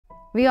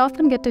We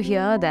often get to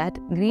hear that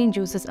green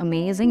juice is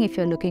amazing if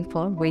you're looking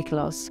for weight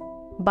loss.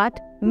 But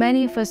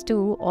many of us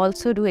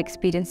also do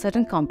experience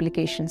certain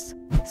complications.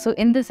 So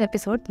in this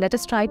episode, let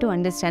us try to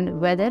understand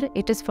whether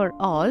it is for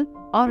all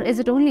or is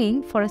it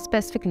only for a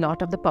specific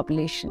lot of the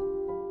population.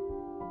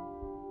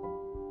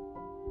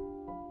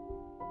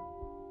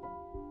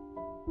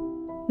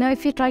 Now,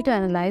 if you try to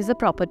analyze the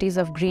properties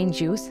of green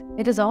juice,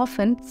 it is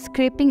often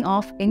scraping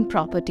off in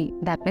property.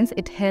 That means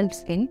it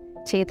helps in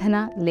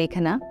Chetana,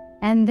 Lekhana,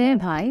 and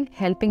thereby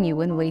helping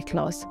you in weight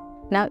loss.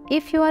 Now,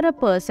 if you are a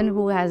person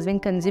who has been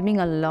consuming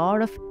a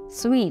lot of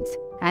sweets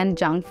and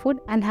junk food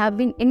and have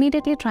been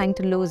immediately trying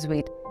to lose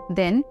weight,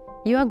 then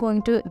you are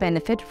going to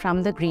benefit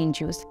from the green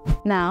juice.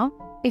 Now,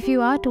 if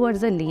you are towards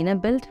the leaner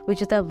build,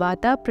 which is the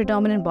Vata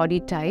predominant body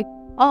type,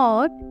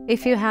 or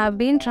if you have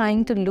been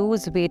trying to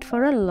lose weight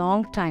for a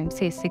long time,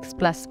 say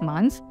 6+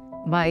 months,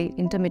 by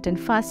intermittent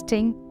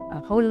fasting, a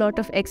whole lot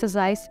of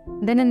exercise,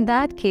 then in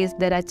that case,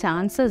 there are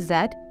chances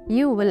that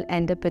you will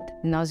end up with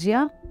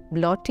nausea,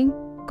 bloating,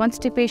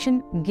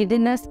 constipation,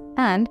 giddiness,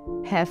 and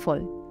hair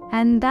fall.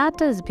 And that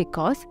is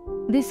because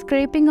the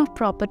scraping of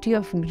property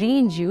of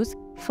green juice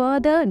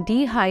further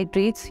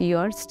dehydrates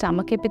your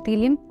stomach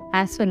epithelium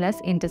as well as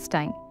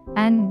intestine.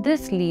 And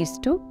this leads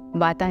to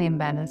Vata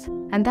imbalance.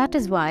 And that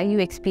is why you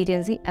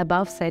experience the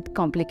above said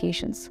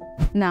complications.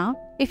 Now,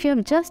 if you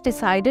have just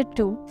decided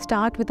to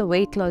start with a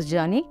weight loss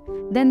journey,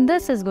 then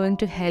this is going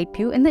to help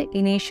you in the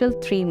initial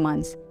 3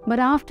 months. But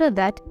after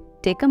that,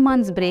 take a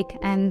month's break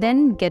and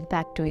then get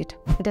back to it.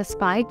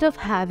 Despite of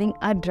having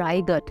a dry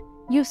gut,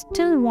 you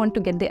still want to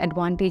get the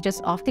advantages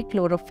of the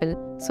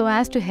chlorophyll so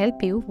as to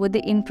help you with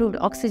the improved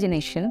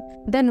oxygenation.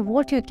 Then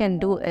what you can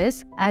do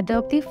is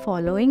adopt the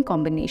following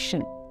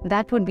combination.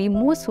 That would be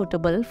more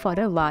suitable for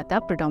a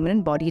Vata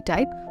predominant body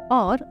type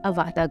or a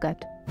Vata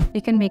gut.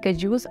 You can make a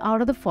juice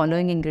out of the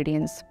following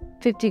ingredients: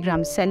 50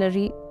 grams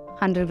celery,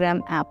 100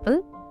 gram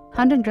apple,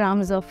 100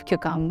 grams of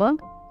cucumber,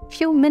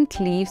 few mint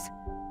leaves,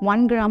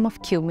 1 gram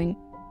of cumin,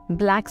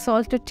 black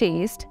salt to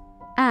taste,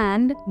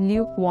 and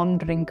lukewarm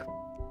drink.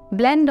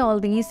 Blend all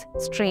these,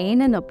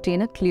 strain and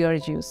obtain a clear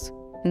juice.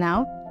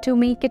 Now, to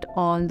make it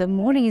all the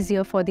more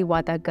easier for the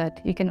Vata gut,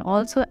 you can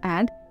also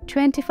add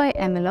 25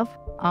 ml of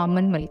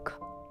almond milk.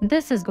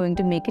 This is going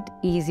to make it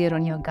easier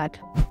on your gut.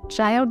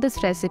 Try out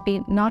this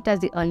recipe not as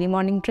the early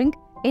morning drink,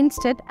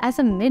 instead as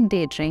a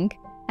midday drink,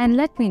 and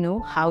let me know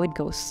how it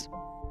goes.